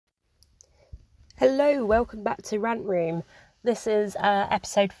Hello, welcome back to Rant Room. This is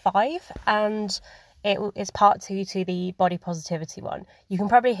episode 5 and it is part 2 to the body positivity one. You can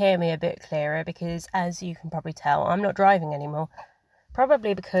probably hear me a bit clearer because, as you can probably tell, I'm not driving anymore.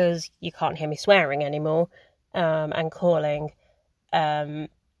 Probably because you can't hear me swearing anymore and calling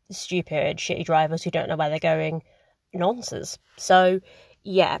stupid, shitty drivers who don't know where they're going nonsense. So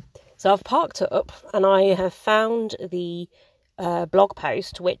I've parked up and I have found the blog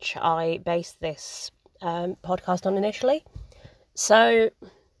post which I based this podcast on initially. So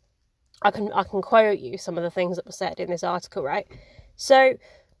I can quote you some of the things that were said in this article, right? So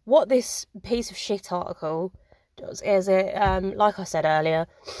what this piece of shit article does is it, like I said earlier,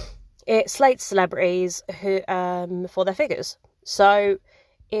 it slates celebrities who for their figures. So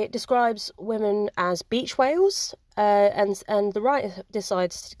it describes women as beach whales, and the writer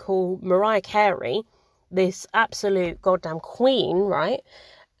decides to call Mariah Carey, this absolute goddamn queen, right?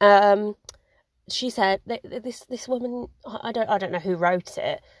 She said this woman, I don't know who wrote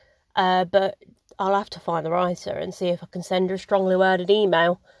it, but I'll have to find the writer and see if I can send her a strongly worded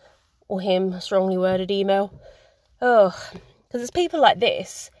email, or him a strongly worded email. Oh, because it's people like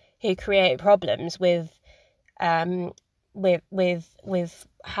this who create problems with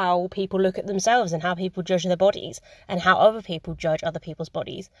how people look at themselves and how people judge their bodies and how other people judge other people's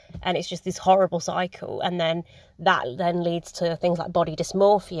bodies, and it's just this horrible cycle, and then that then leads to things like body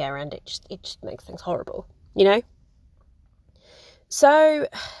dysmorphia, and it just makes things horrible, you know. So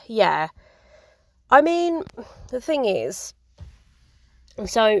yeah, I mean, the thing is,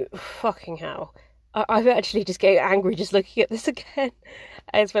 so fucking hell, I've actually just getting angry just looking at this again.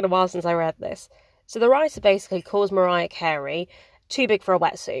 It's been a while since I read this. So the writer basically calls Mariah Carey too big for a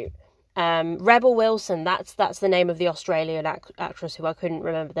wetsuit. Rebel Wilson, that's the name of the Australian actress who I couldn't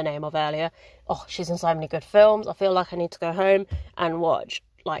remember the name of earlier. Oh, she's in so many good films. I feel like I need to go home and watch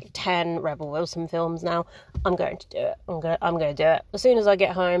like 10 Rebel Wilson films now. I'm going to do it. I'm going to do it. As soon as I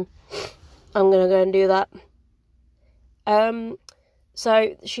get home, I'm going to go and do that.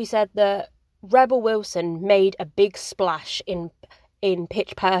 So she said that Rebel Wilson made a big splash in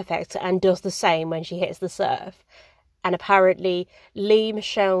Pitch Perfect and does the same when she hits the surf. And apparently Lea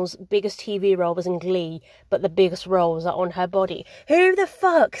Michele's biggest TV role was in Glee, but the biggest roles are on her body. Who the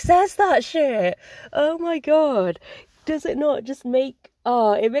fuck says that shit? Oh my god. Does it not just make...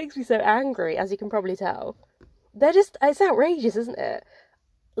 Oh, it makes me so angry, as you can probably tell. It's outrageous, isn't it?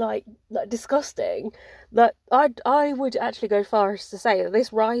 Like disgusting. That I would actually go far as to say that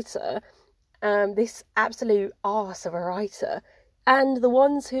this writer, this absolute arse of a writer, and the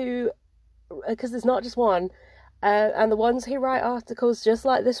ones who, because there's not just one, and the ones who write articles just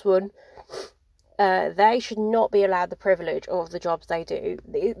like this one, they should not be allowed the privilege of the jobs they do.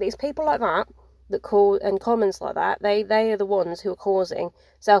 These people like that call, and comments like that, they are the ones who are causing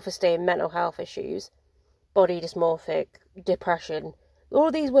self-esteem, mental health issues, body dysmorphic, depression.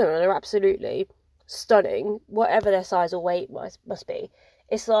 All these women are absolutely stunning, whatever their size or weight must be.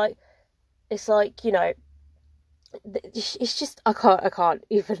 It's like, you know, it's just, I can't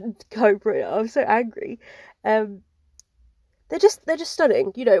even cope right now. I'm so angry. They're just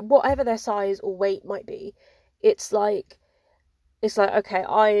stunning, you know, whatever their size or weight might be. It's like okay,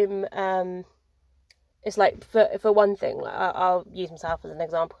 it's like for one thing, like I'll use myself as an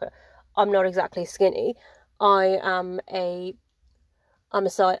example. I'm not exactly skinny. I'm a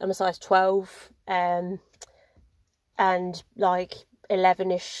size 12, and like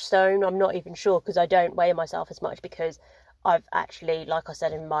 11-ish stone. I'm not even sure, because I don't weigh myself as much, because I've actually, like I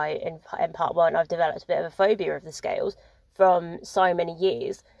said in part 1, I've developed a bit of a phobia of the scales from so many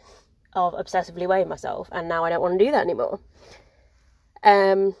years of obsessively weighing myself, and now I don't want to do that anymore.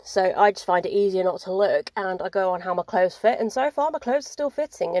 So I just find it easier not to look, and I go on how my clothes fit, and so far my clothes are still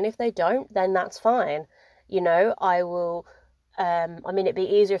fitting, and if they don't, then that's fine. You know, I will, I mean, it'd be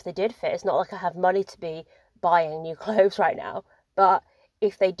easier if they did fit. It's not like I have money to be buying new clothes right now, but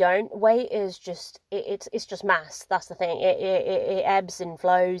if they don't, weight is just, it's just mass. That's the thing. It ebbs and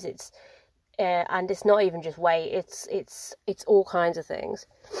flows. It's and it's not even just weight. It's all kinds of things.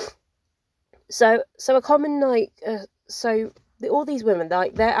 So a common all these women,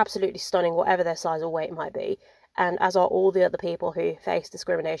 like, they're absolutely stunning, whatever their size or weight might be, and as are all the other people who face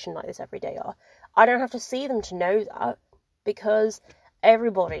discrimination like this every day are. I don't have to see them to know that, because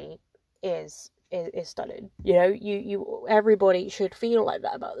everybody is stunning. You know, you everybody should feel like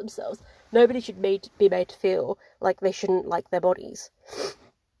that about themselves. Nobody should be made to feel like they shouldn't like their bodies.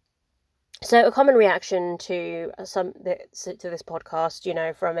 So a common reaction to this podcast, you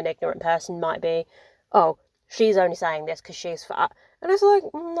know, from an ignorant person might be, oh, she's only saying this because she's fat. And it's like,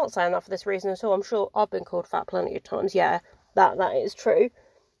 I'm not saying that for this reason at all. I'm sure I've been called fat plenty of times. Yeah, that is true.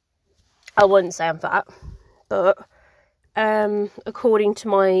 I wouldn't say I'm fat, but according to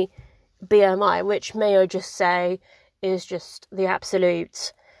my BMI, which may I just say is just the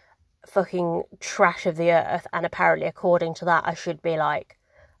absolute fucking trash of the earth, and apparently according to that I should be like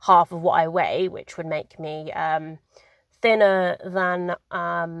half of what I weigh, which would make me thinner than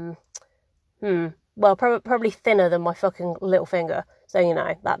probably thinner than my fucking little finger. So you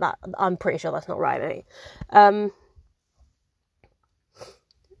know that I'm pretty sure that's not right, mate.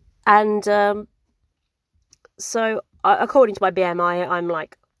 So according to my BMI, I'm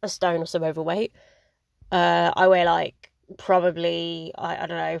like a stone or so overweight. I weigh like probably I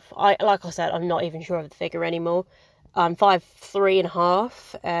don't know. Like I said, I'm not even sure of the figure anymore. I'm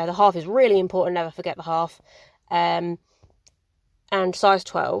 5'3.5". The half is really important. Never forget the half. And size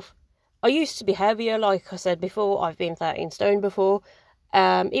 12. I used to be heavier, like I said before. I've been 13 stone before.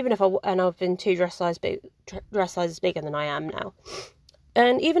 Even if I've been two dress sizes bigger than I am now.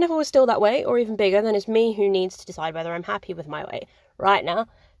 And even if I was still that weight, or even bigger, then it's me who needs to decide whether I'm happy with my weight. Right now,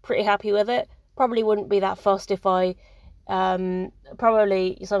 pretty happy with it. Probably wouldn't be that fussed if I,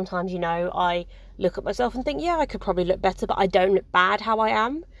 probably sometimes, I look at myself and think, yeah, I could probably look better, but I don't look bad how I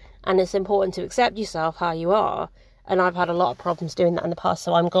am. And it's important to accept yourself how you are. And I've had a lot of problems doing that in the past,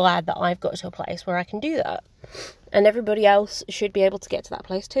 so I'm glad that I've got to a place where I can do that. And everybody else should be able to get to that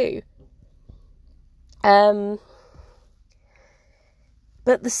place too. But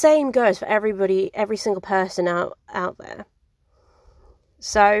the same goes for everybody, every single person out there.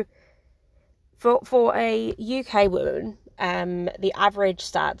 So, for a UK woman, the average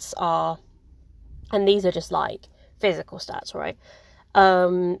stats are, and these are just like physical stats, right?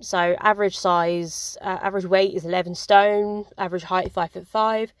 So average size, average weight is 11 stone, average height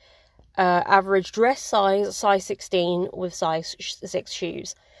 5'5", average dress size 16 with size 6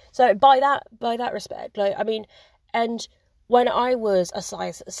 shoes. So by that respect, like, I mean, and when I was a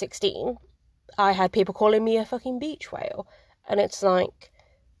size 16, I had people calling me a fucking beach whale. And it's like,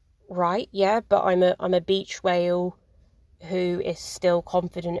 right, yeah, but I'm a beach whale who is still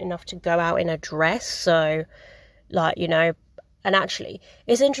confident enough to go out in a dress. So, like, and actually,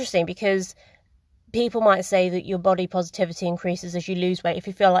 it's interesting because people might say that your body positivity increases as you lose weight. If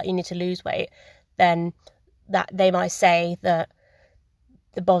you feel like you need to lose weight, then that they might say that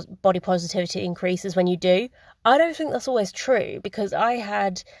the body positivity increases when you do. I don't think that's always true, because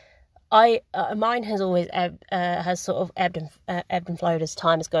mine has always has sort of ebbed and flowed as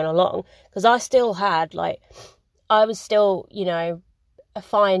time has gone along, because I still had, like, I was still,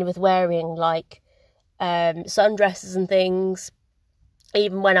 fine with wearing like sundresses and things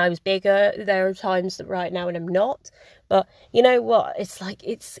even when I was bigger. There are times that right now when I'm not, but you know what, it's like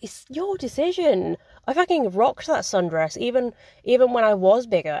it's your decision. I fucking rocked that sundress even when I was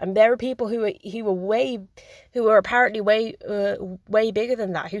bigger, and there are people who were apparently way bigger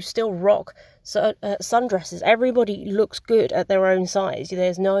than that who still rock sundresses. Everybody looks good at their own size.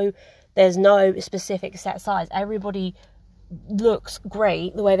 There's no specific set size. Everybody looks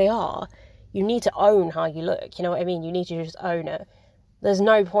great the way they are. You need to own how you look, you know what I mean? You need to just own it. There's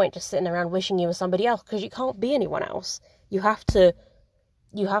no point just sitting around wishing you were somebody else, because you can't be anyone else. You have to,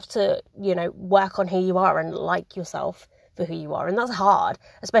 work on who you are and like yourself for who you are. And that's hard,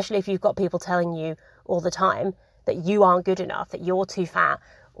 especially if you've got people telling you all the time that you aren't good enough, that you're too fat,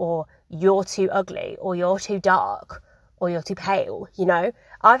 or you're too ugly, or you're too dark, or you're too pale,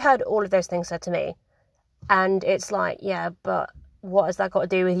 I've had all of those things said to me. And it's like, yeah, but what has that got to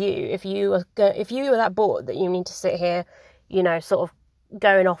do with you? If you were that bored that you need to sit here, sort of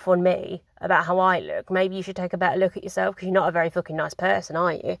going off on me about how I look, maybe you should take a better look at yourself, because you're not a very fucking nice person,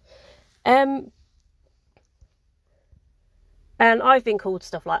 are you? And I've been called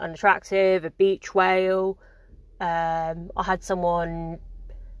stuff like unattractive, a beach whale. I had someone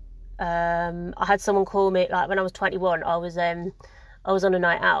call me, like, when I was 21. I was on a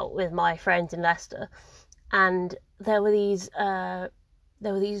night out with my friends in Leicester, and there were these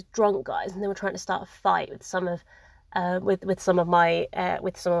drunk guys, and they were trying to start a fight with some of my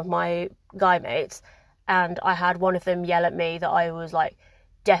guy mates, and I had one of them yell at me that I was like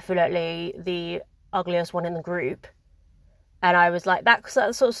definitely the ugliest one in the group, and I was like, that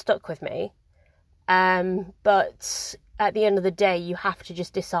sort of stuck with me. But at the end of the day, you have to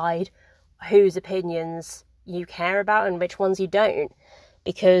just decide whose opinions you care about and which ones you don't,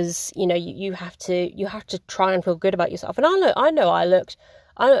 because you have to try and feel good about yourself. And I know I looked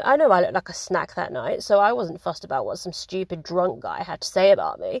like a snack that night, so I wasn't fussed about what some stupid drunk guy had to say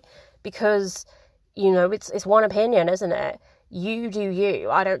about me, because it's one opinion, isn't it? You do you.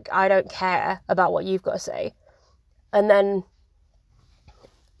 I don't care about what you've got to say. And then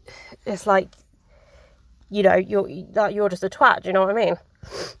it's like, you're just a twat. Do you know what I mean?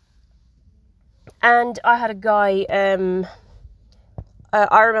 And I had a guy, I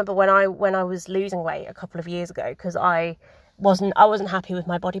remember when I was losing weight a couple of years ago, because I wasn't happy with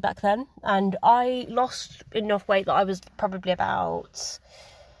my body back then, and I lost enough weight that I was probably about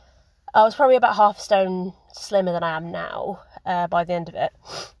half a stone slimmer than I am now by the end of it.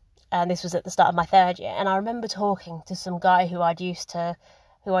 And this was at the start of my 3rd year. And I remember talking to some guy who I used to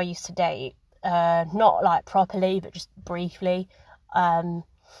date, not like properly, but just briefly. And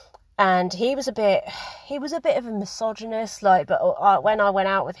he was a bit of a misogynist, like, but when I went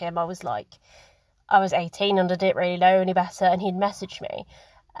out with him, I was 18 and I didn't really know any better. And he'd messaged me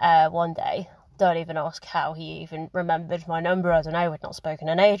one day. Don't even ask how he even remembered my number. I don't know, we'd not spoken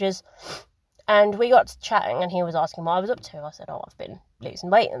in ages. And we got to chatting, and he was asking what I was up to. I said, oh, I've been losing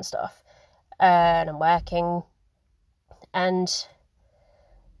weight and stuff, and I'm working. And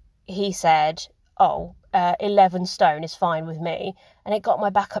he said, 11 stone is fine with me. And it got my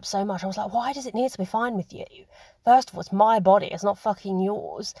back up so much. I was like, why does it need to be fine with you? First of all, it's my body, it's not fucking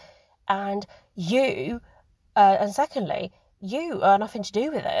yours. And and secondly, you are nothing to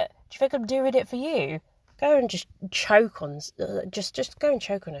do with it. Do you think I'm doing it for you? Go and just choke on, just go and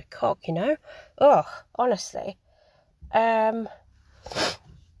choke on a cock, you know? Ugh, honestly. Why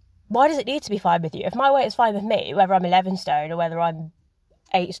does it need to be fine with you? If my weight is fine with me, whether I'm 11 stone or whether I'm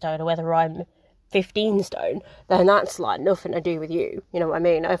 8 stone or whether I'm 15 stone, then that's like nothing to do with you. You know what I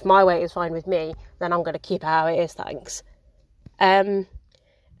mean? If my weight is fine with me, then I'm going to keep it how it is, thanks. And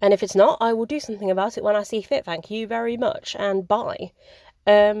if it's not, I will do something about it when I see fit. Thank you very much, and bye.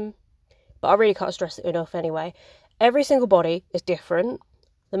 But I really can't stress it enough anyway. Every single body is different.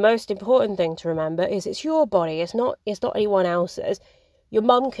 The most important thing to remember is it's your body. It's not anyone else's. Your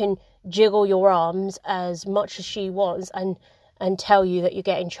mum can jiggle your arms as much as she wants and tell you that you're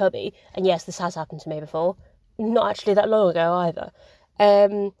getting chubby. And yes, this has happened to me before. Not actually that long ago either.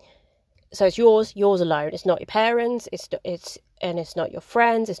 So it's yours alone. It's not your parents. It's not your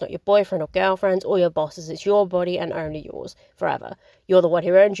friends. It's not your boyfriend or girlfriends or your bosses. It's your body and only yours forever. You're the one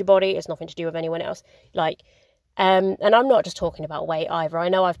who owns your body. It's nothing to do with anyone else. And I'm not just talking about weight either. I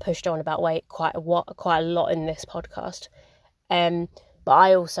know I've pushed on about weight quite a lot in this podcast. But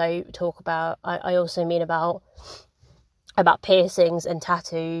I also talk about. I also mean about piercings and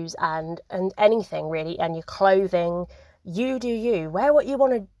tattoos and anything really, and your clothing. You do you. Wear what you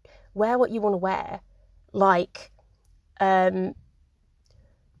want to wear.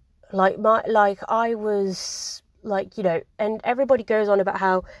 I was like, you know, and everybody goes on about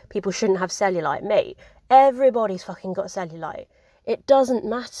how people shouldn't have cellulite. Mate, everybody's fucking got cellulite. It doesn't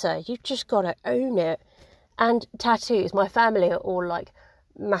matter. You've just got to own it. And tattoos, my family are all like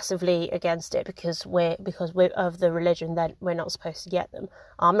massively against it because we're of the religion that we're not supposed to get them.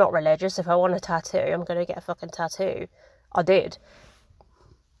 I'm not religious. If I want a tattoo, I'm going to get a fucking tattoo. I did.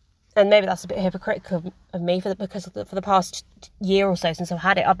 And maybe that's a bit hypocritical of me because for the past year or so since I've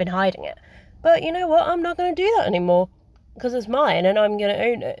had it, I've been hiding it. But you know what? I'm not going to do that anymore because it's mine and I'm going to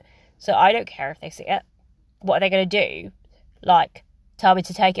own it. So I don't care if they see it. What are they going to do? Like, tell me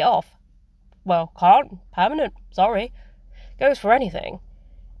to take it off? Well, can't. Permanent. Sorry. Goes for anything.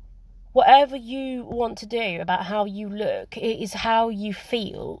 Whatever you want to do about how you look, it is how you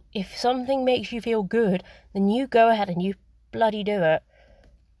feel. If something makes you feel good, then you go ahead and you bloody do it.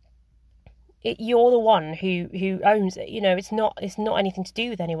 You're the one who owns it. You know, it's not anything to do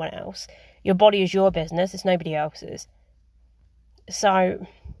with anyone else. Your body is your business. It's nobody else's. So,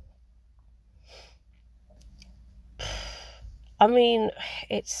 I mean,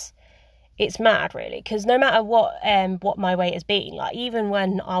 it's mad really, because no matter what my weight has been, like even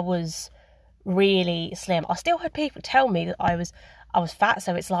when I was really slim, I still had people tell me that I was fat.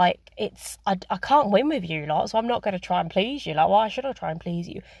 So it's like I can't win with you lot, so I'm not going to try and please you. Like, why should I try and please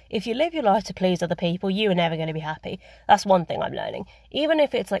you? If you live your life to please other people, you are never going to be happy. That's one thing I'm learning. Even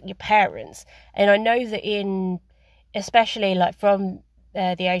if it's like your parents, and I know that especially like from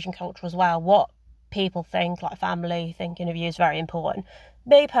the Asian culture as well, what people think, like family thinking of you, is very important.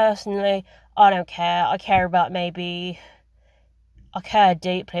 Me personally, I don't care. I care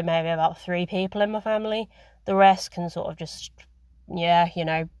deeply maybe about 3 people in my family. The rest can sort of just,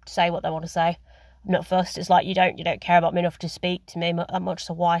 say what they want to say. I'm not fussed. It's like you don't care about me enough to speak to me that much,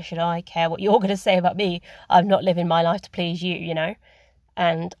 so why should I care what you're going to say about me? I'm not living my life to please you, you know?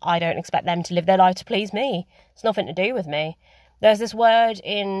 And I don't expect them to live their life to please me. It's nothing to do with me. There's this word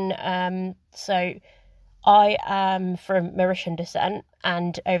so I am from Mauritian descent,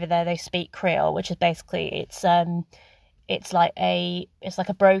 and over there they speak Creole, which is basically it's like a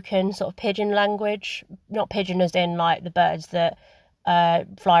broken sort of pidgin language. Not pigeon as in like the birds that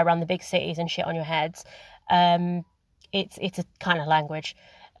fly around the big cities and shit on your heads. It's a kind of language.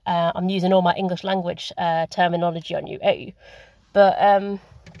 I'm using all my English language terminology on you. But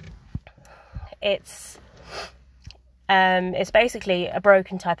it's basically a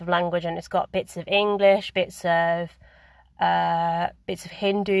broken type of language, and it's got bits of English, bits of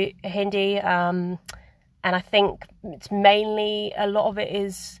Hindi, and I think it's mainly, a lot of it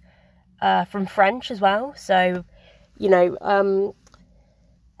is from French as well. So, and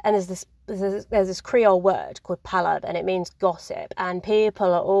there's this Creole word called palab, and it means gossip, and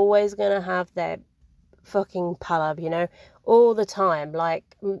people are always gonna have their fucking palab, all the time.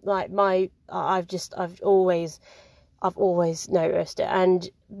 I've always noticed it. And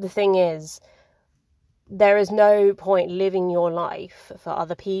the thing is, there is no point living your life for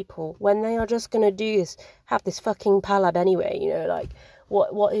other people when they are just going to have this fucking palab anyway.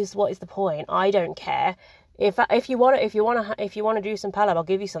 What is the point? I don't care. If you want to do some palab, I'll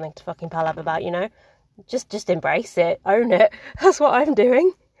give you something to fucking palab about. Just embrace it, own it. That's what I'm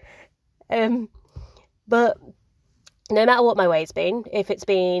doing. But no matter what my weight's been, if it's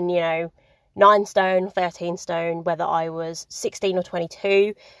been 9 stone, 13 stone, whether I was 16 or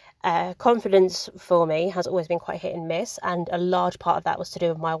 22, confidence for me has always been quite hit and miss, and a large part of that was to do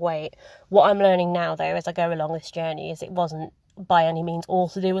with my weight. What I'm learning now, though, as I go along this journey, is it wasn't by any means all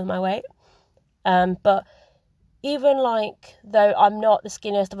to do with my weight. But even though I'm not the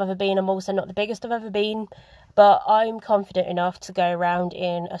skinniest I've ever been, I'm also not the biggest I've ever been, but I'm confident enough to go around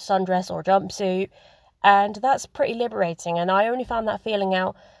in a sundress or a jumpsuit, and that's pretty liberating. And I only found that feeling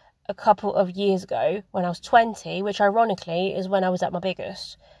out a couple of years ago when I was 20, which ironically is when I was at my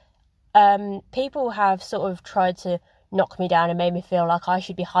biggest. People have sort of tried to knock me down and made me feel like I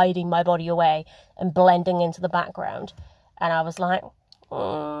should be hiding my body away and blending into the background. And I was like,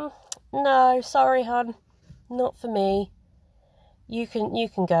 no, sorry, hon, not for me. You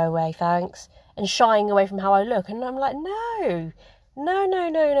can go away, thanks. And shying away from how I look. And I'm like, no.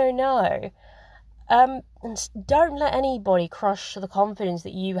 And don't let anybody crush the confidence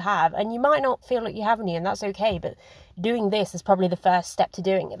that you have. And you might not feel like you have any, and that's okay, but doing this is probably the first step to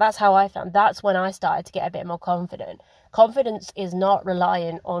doing it. That's how I found. That's when I started to get a bit more confident. Confidence is not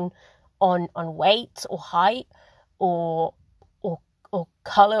reliant on weight or height or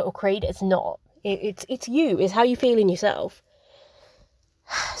colour or creed. It's not. It's you. It's how you feel in yourself.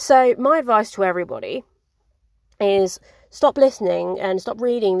 So my advice to everybody is, stop listening and stop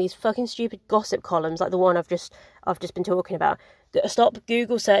reading these fucking stupid gossip columns like the one I've just been talking about. Stop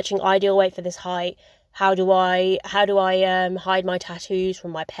Google searching ideal weight for this height. How do I hide my tattoos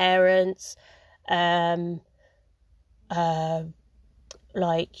from my parents? Just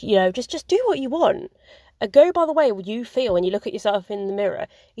do what you want. Go by the way you feel when you look at yourself in the mirror.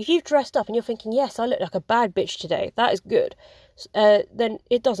 If you've dressed up and you're thinking, yes, I look like a bad bitch today, that is good, then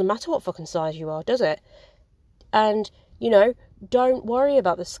it doesn't matter what fucking size you are, does it? And don't worry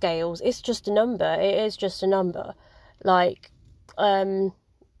about the scales. It's just a number. It is just a number. And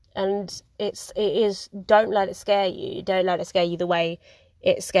it is. Don't let it scare you. Don't let it scare you the way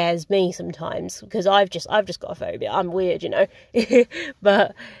it scares me sometimes, because I've just got a phobia. I'm weird,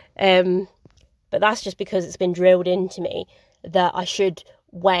 but that's just because it's been drilled into me that I should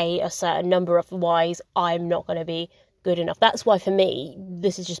weigh a certain number, otherwise I'm not going to be good enough. That's why, for me,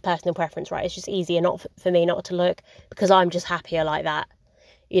 this is just personal preference, right? It's just easier not for me not to look, because I'm just happier like that.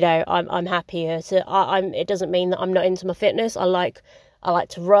 I'm happier to. It doesn't mean that I'm not into my fitness. I like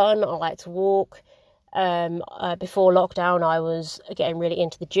to run. I like to walk. Before lockdown, I was getting really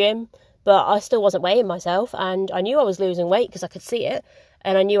into the gym, but I still wasn't weighing myself, and I knew I was losing weight because I could see it,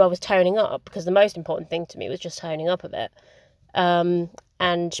 and I knew I was toning up, because the most important thing to me was just toning up a bit.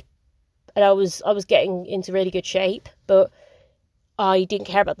 And I was getting into really good shape, but I didn't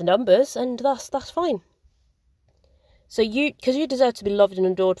care about the numbers, and that's fine. So because you deserve to be loved and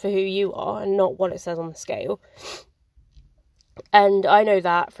adored for who you are, and not what it says on the scale. And I know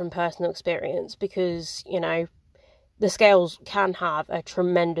that from personal experience, because the scales can have a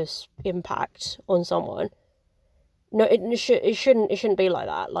tremendous impact on someone. No, it shouldn't be like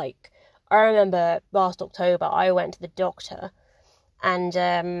that. I remember last October, I went to the doctor, and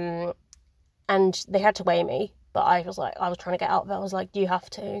they had to weigh me, but I was trying to get out of it. I was like, do you have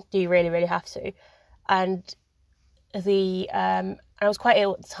to? Do you really, really have to? And I was quite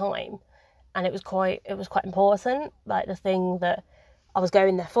ill at the time, and it was quite important, the thing that I was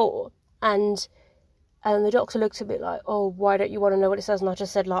going there for. And the doctor looked at me like, oh, why don't you want to know what it says? And I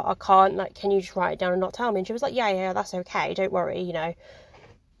just said, I can't, can you just write it down and not tell me? And she was like, yeah, that's okay, don't worry,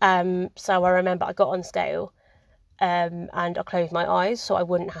 So I remember I got on scale, and I closed my eyes so I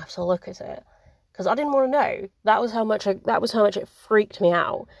wouldn't have to look at it, because I didn't want to know. That was how much it freaked me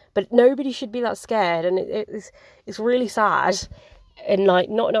out. But nobody should be that scared, and it's really sad. And like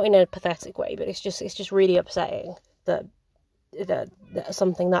not in a pathetic way, but it's just really upsetting that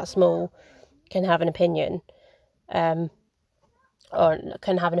something that small can have an opinion, or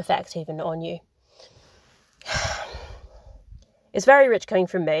can have an effect even on you. It's very rich coming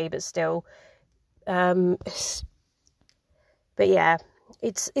from me, but still, but yeah,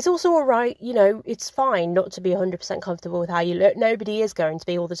 it's also all right. You know, it's fine not to be 100% comfortable with how you look. Nobody is going to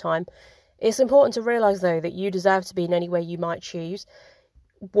be all the time. It's important to realise, though, that you deserve to be in any way you might choose.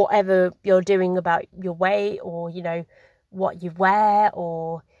 Whatever you're doing about your weight, or, you know, what you wear,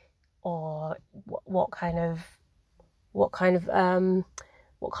 or what kind of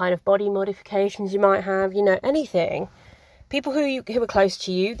body modifications you might have, you know, anything. People who are close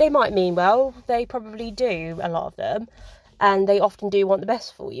to you, they might mean well. They probably do, a lot of them. And they often do want the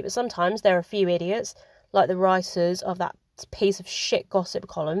best for you. But sometimes there are a few idiots, like the writers of that piece of shit gossip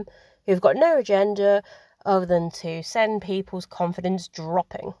column, who've got no agenda other than to send people's confidence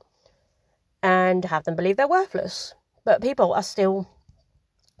dropping and have them believe they're worthless. But people are still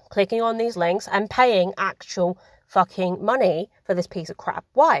clicking on these links and paying actual fucking money for this piece of crap.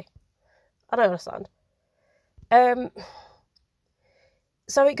 Why? I don't understand.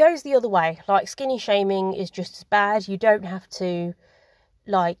 So it goes the other way. Like, skinny shaming is just as bad. You don't have to,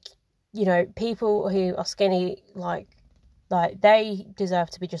 like, you know, people who are skinny, like they deserve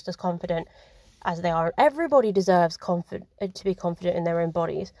to be just as confident as they are. Everybody deserves to be confident in their own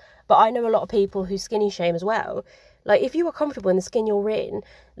bodies. But I know a lot of people who skinny shame as well. Like, if you are comfortable in the skin you're in,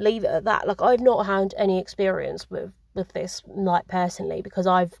 leave it at that. Like, I've not had any experience with this, like, personally, because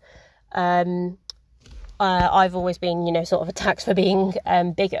I've always been, you know, sort of attacked for being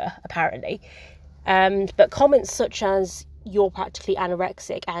bigger, apparently. But comments such as, you're practically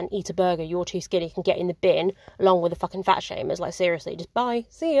anorexic and eat a burger, you're too skinny, can get in the bin, along with the fucking fat shamers. Like, seriously, just bye,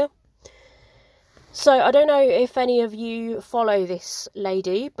 see ya. So, I don't know if any of you follow this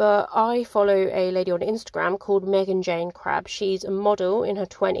lady, but I follow a lady on Instagram called Megan Jane Crabb. She's a model in her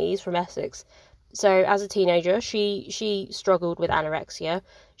 20s from Essex. So, as a teenager, she struggled with anorexia.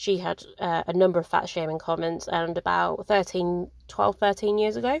 She had a number of fat-shaming comments, and about 13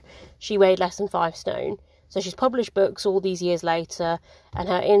 years ago, she weighed less than 5 stone. So she's published books all these years later, and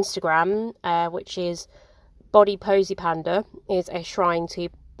her Instagram, which is Body Posy Panda, is a shrine to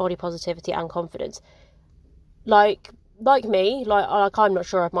body positivity and confidence. Like me, like I'm not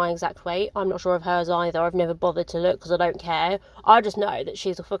sure of my exact weight. I'm not sure of hers either. I've never bothered to look because I don't care. I just know that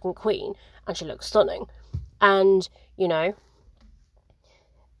she's a fucking queen and she looks stunning. And, you know,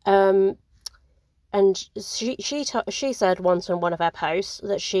 and she said once on one of her posts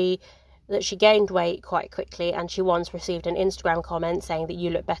that she gained weight quite quickly, and she once received an Instagram comment saying that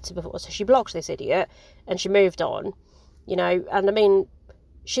you look better before. So she blocked this idiot and she moved on, you know. And I mean,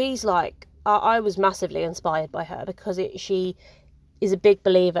 she's like, I was massively inspired by her because she is a big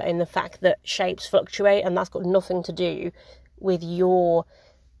believer in the fact that shapes fluctuate, and that's got nothing to do with you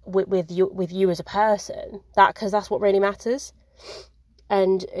as a person. Because that's what really matters.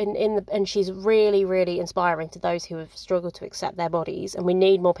 And and she's really, really inspiring to those who have struggled to accept their bodies, and we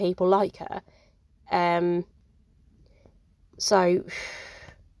need more people like her.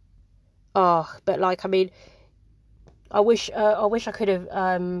 But like, I mean, I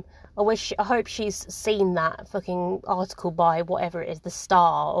hope she's seen that fucking article by whatever it is, the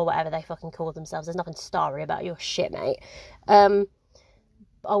Star or whatever they fucking call themselves. There's nothing starry about your shit, mate.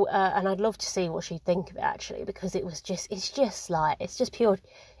 And I'd love to see what she'd think of it, actually, because it's pure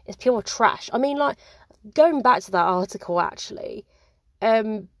trash. I mean, like, going back to that article, actually,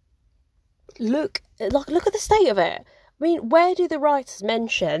 look at the state of it. I mean, where do the writers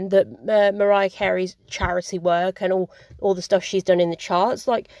mention that Mariah Carey's charity work and all the stuff she's done in the charts?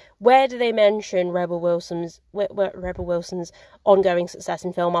 Like, where do they mention Rebel Wilson's ongoing success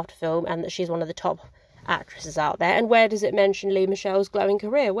in film after film, and that she's one of the top actresses out there? And where does it mention Lea Michele's glowing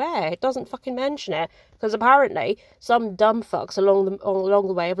career? Where? It doesn't fucking mention it, because apparently some dumb fucks along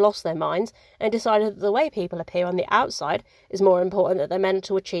the way have lost their minds and decided that the way people appear on the outside is more important than their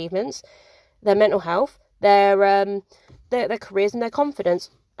mental achievements, their mental health, their careers and their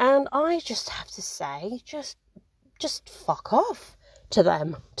confidence. And I just have to say, just fuck off to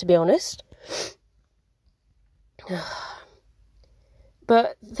them, to be honest.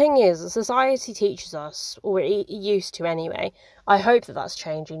 But the thing is, society teaches us, or it used to anyway. I hope that that's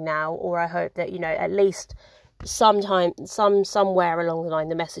changing now, or I hope that, you know, at least somewhere along the line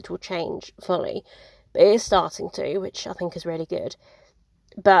the message will change fully. But it is starting to, which I think is really good.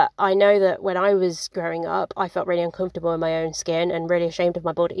 But I know that when I was growing up, I felt really uncomfortable in my own skin and really ashamed of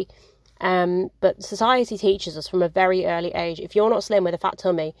my body. But society teaches us from a very early age, if you're not slim with a fat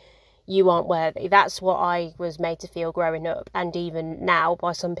tummy, you aren't worthy. That's what I was made to feel growing up, and even now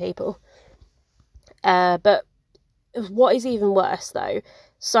by some people. But what is even worse, though,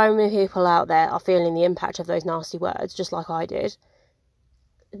 so many people out there are feeling the impact of those nasty words, just like I did.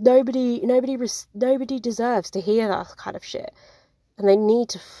 Nobody deserves to hear that kind of shit, and they need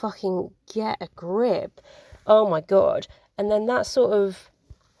to fucking get a grip. Oh my god! And then with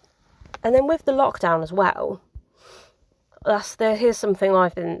the lockdown as well. Here's something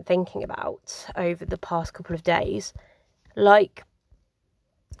I've been thinking about over the past couple of days. Like,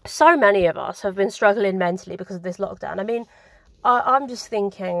 so many of us have been struggling mentally because of this lockdown. I mean, I'm just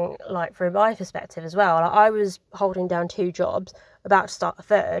thinking, like, from my perspective as well. Like, I was holding down 2 jobs, about to start a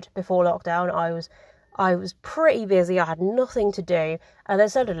third before lockdown. I was pretty busy. I had nothing to do, and then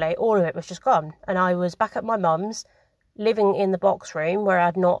suddenly all of it was just gone. And I was back at my mum's, living in the box room where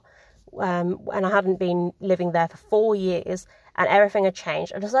I'd not, and I hadn't been living there for 4 years, and everything had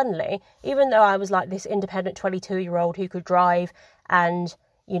changed. And suddenly, even though I was like this independent 22-year-old who could drive and,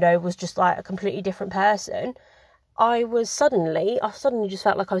 you know, was just like a completely different person, I suddenly just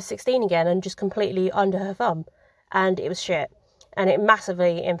felt like I was 16 again and just completely under her thumb. And it was shit. And it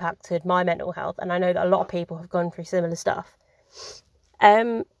massively impacted my mental health. And I know that a lot of people have gone through similar stuff.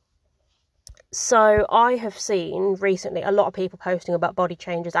 So I have seen recently a lot of people posting about body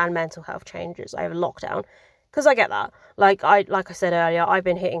changes and mental health changes over lockdown. Because I get that. Like I said earlier, I've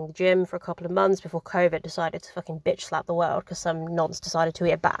been hitting the gym for a couple of months before COVID decided to fucking bitch slap the world because some nonce decided to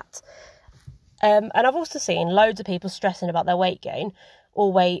eat a bat. And I've also seen loads of people stressing about their weight gain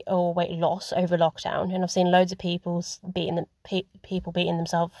or weight loss over lockdown, and I've seen loads of people beating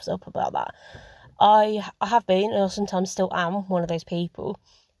themselves up about that. I have been, and I sometimes still am, one of those people.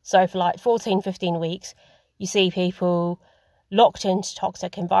 So for like 14, 15 weeks, you see people locked into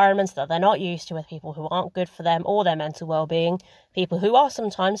toxic environments that they're not used to, with people who aren't good for them or their mental well-being, people who are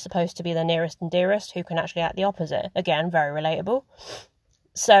sometimes supposed to be their nearest and dearest who can actually act the opposite. Again, very relatable.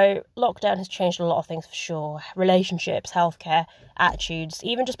 So lockdown has changed a lot of things for sure. Relationships, healthcare, attitudes,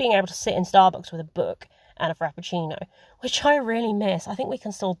 even just being able to sit in Starbucks with a book and a frappuccino, which I really miss. I think we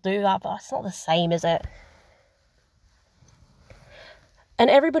can still do that, but it's not the same, is it? And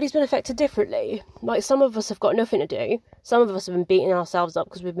everybody's been affected differently. Like, some of us have got nothing to do. Some of us have been beating ourselves up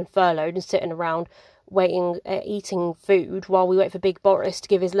because we've been furloughed and sitting around eating food while we wait for Big Boris to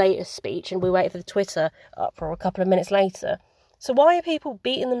give his latest speech, and we wait for the Twitter up for a couple of minutes later. So why are people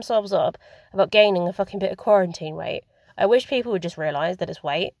beating themselves up about gaining a fucking bit of quarantine weight? I wish people would just realise that it's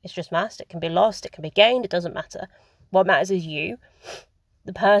weight, it's just mass, it can be lost, it can be gained, it doesn't matter. What matters is you,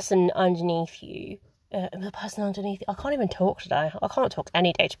 the person underneath you. I can't even talk today. I can't talk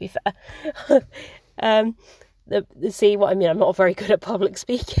any day, to be fair. See what I mean? I'm not very good at public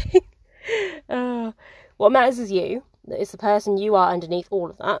speaking. What matters is you. It's the person you are underneath all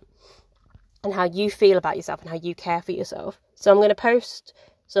of that, and how you feel about yourself and how you care for yourself. So I'm going to post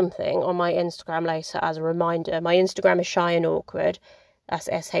something on my Instagram later as a reminder. My Instagram is Shy and Awkward. That's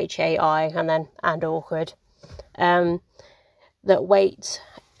SHAI and awkward. That weight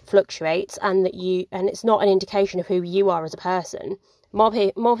fluctuates, and it's not an indication of who you are as a person. More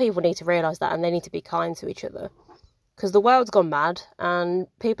people need to realise that, and they need to be kind to each other. Because the world's gone mad, and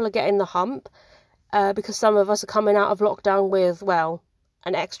people are getting the hump, because some of us are coming out of lockdown with, well,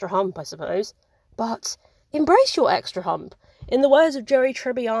 an extra hump, I suppose. But embrace your extra hump. In the words of Joey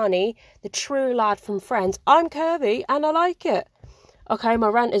Tribbiani, the true lad from Friends, I'm curvy and I like it. Okay, my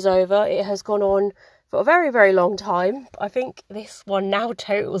rant is over. It has gone on for a very, very long time. I think this one now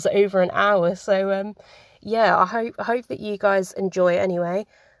totals over an hour. So, yeah, I hope that you guys enjoy it anyway.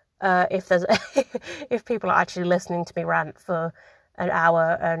 If people are actually listening to me rant for an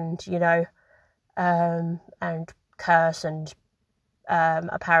hour and, you know, and curse and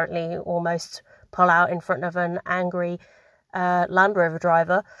apparently almost pull out in front of an angry Land Rover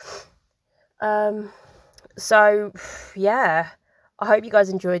driver. So, yeah, I hope you guys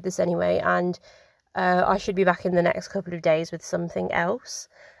enjoyed this anyway, and I should be back in the next couple of days with something else.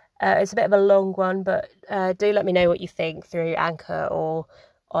 It's a bit of a long one, but do let me know what you think through Anchor or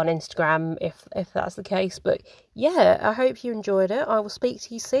on Instagram if that's the case. But yeah, I hope you enjoyed it. I will speak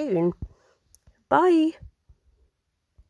to you soon. Bye.